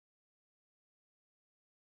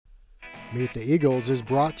Meet the Eagles is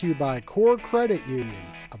brought to you by Core Credit Union,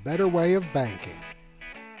 a better way of banking.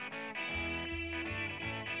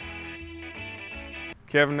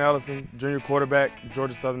 Kevin Ellison, junior quarterback,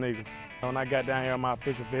 Georgia Southern Eagles. When I got down here on my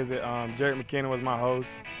official visit, Jared McKinnon was my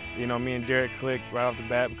host. You know, me and Jared clicked right off the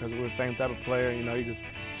bat because we were the same type of player. You know, he just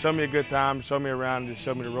showed me a good time, showed me around, and just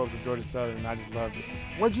showed me the ropes of Georgia Southern, and I just loved it.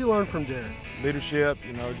 What'd you learn from Jared? Leadership,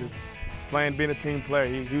 you know, just playing, being a team player.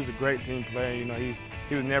 He was a great team player. You know,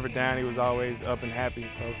 he was never down. He was always up and happy.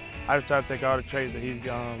 So I just try to take all the traits that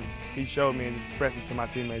he showed me and just express them to my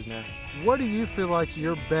teammates now. What do you feel like is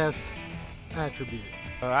your best attribute?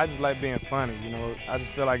 I just like being funny, you know. I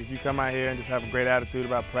just feel like if you come out here and just have a great attitude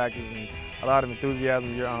about practice and a lot of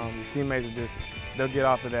enthusiasm, your teammates they'll get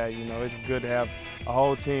off of that, you know. It's just good to have a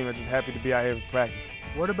whole team that's just happy to be out here for practice.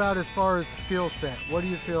 What about as far as skill set? What do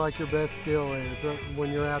you feel like your best skill is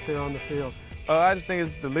when you're out there on the field? I just think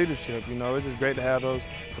it's the leadership, you know. It's just great to have the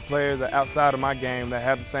players outside of my game that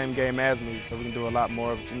have the same game as me, so we can do a lot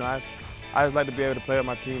more. But, you know, I just like to be able to play with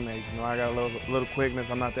my teammates. You know, I got a little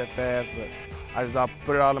quickness. I'm not that fast, but I'll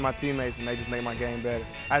put it all in my teammates, and they just make my game better.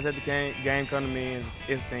 I just let the game come to me and just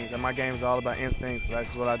instincts. And my game is all about instincts, so that's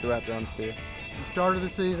just what I do out there on the field. You started the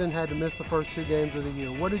season, had to miss the first 2 games of the year.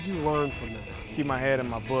 What did you learn from that? Keep my head in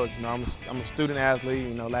my books. You know, I'm a student athlete.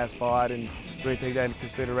 You know, last fall I didn't really take that into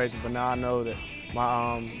consideration, but now I know that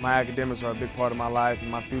my academics are a big part of my life and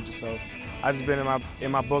my future. So I just been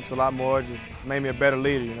in my books a lot more. It just made me a better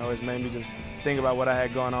leader. You know, it's made me just think about what I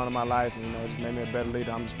had going on in my life. And, you know, it just made me a better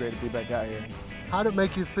leader. I'm just great to be back out here. How did it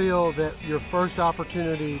make you feel that your first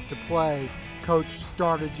opportunity to play, Coach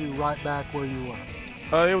started you right back where you were?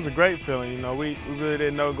 It was a great feeling. You know, we really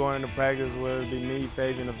didn't know going into practice whether it'd be me,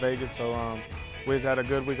 Fabian, or Vegas. So we just had a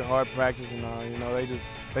good week of hard practice, and you know,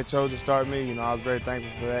 they chose to start me. You know, I was very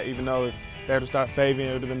thankful for that. Even though if they were to start Fabian,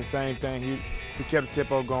 it would have been the same thing. He kept the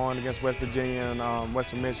tempo going against West Virginia and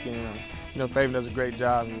Western Michigan. And, you know, Fabian does a great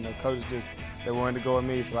job. And, you know, coaches they wanted to go with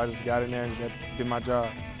me, so I just got in there and just did my job.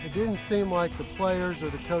 It didn't seem like the players or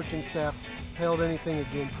the coaching staff held anything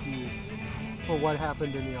against you for what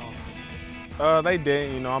happened in the offseason. They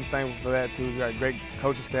did. You know, I'm thankful for that too. We got a great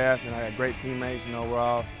coaching staff and I got great teammates. You know,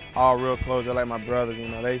 we're all real close. They're like my brothers. You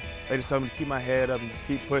know, they just told me to keep my head up and just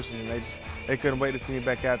keep pushing. And they couldn't wait to see me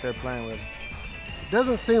back out there playing with them. It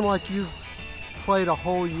doesn't seem like you've played a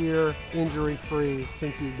whole year injury-free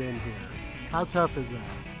since you've been here. How tough is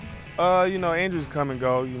that? You know, injuries come and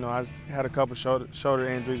go. You know, I just had a couple shoulder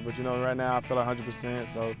injuries, but you know, right now I feel 100%.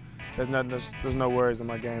 So there's no worries in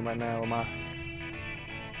my game right now with my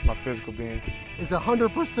physical being. Is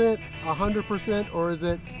 100% 100%, or is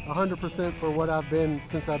it 100% for what I've been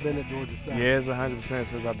since I've been at Georgia Southern? Yeah, it's 100%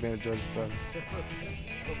 since I've been at Georgia Southern.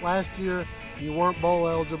 But last year you weren't bowl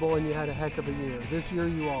eligible and you had a heck of a year. This year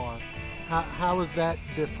you are. How is that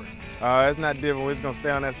different? It's not different. We're just gonna stay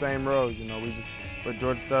on that same road. You know, we're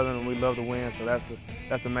Georgia Southern and we love to win, so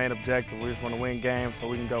that's the main objective. We just want to win games so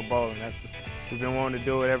we can go bowling. We've been wanting to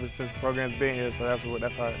do it ever since the program's been here, so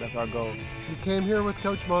that's our goal. You came here with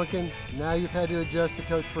Coach Monken. Now you've had to adjust to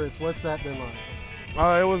Coach Fritz. What's that been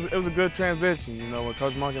like? It was a good transition. You know, when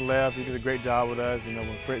Coach Monken left, he did a great job with us. You know,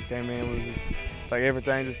 when Fritz came in, it was it's like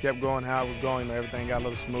everything just kept going how it was going. You know, everything got a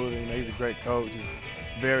little smoother. You know, he's a great coach. He's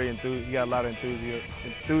very enthused. He got a lot of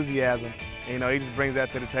enthusiasm. And, you know, he just brings that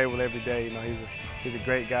to the table every day. You know, he's a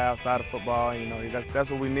great guy outside of football. You know, that's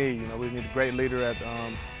what we need. You know, we need a great leader at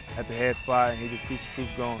the head spot, and he just keeps the troop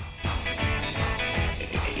going.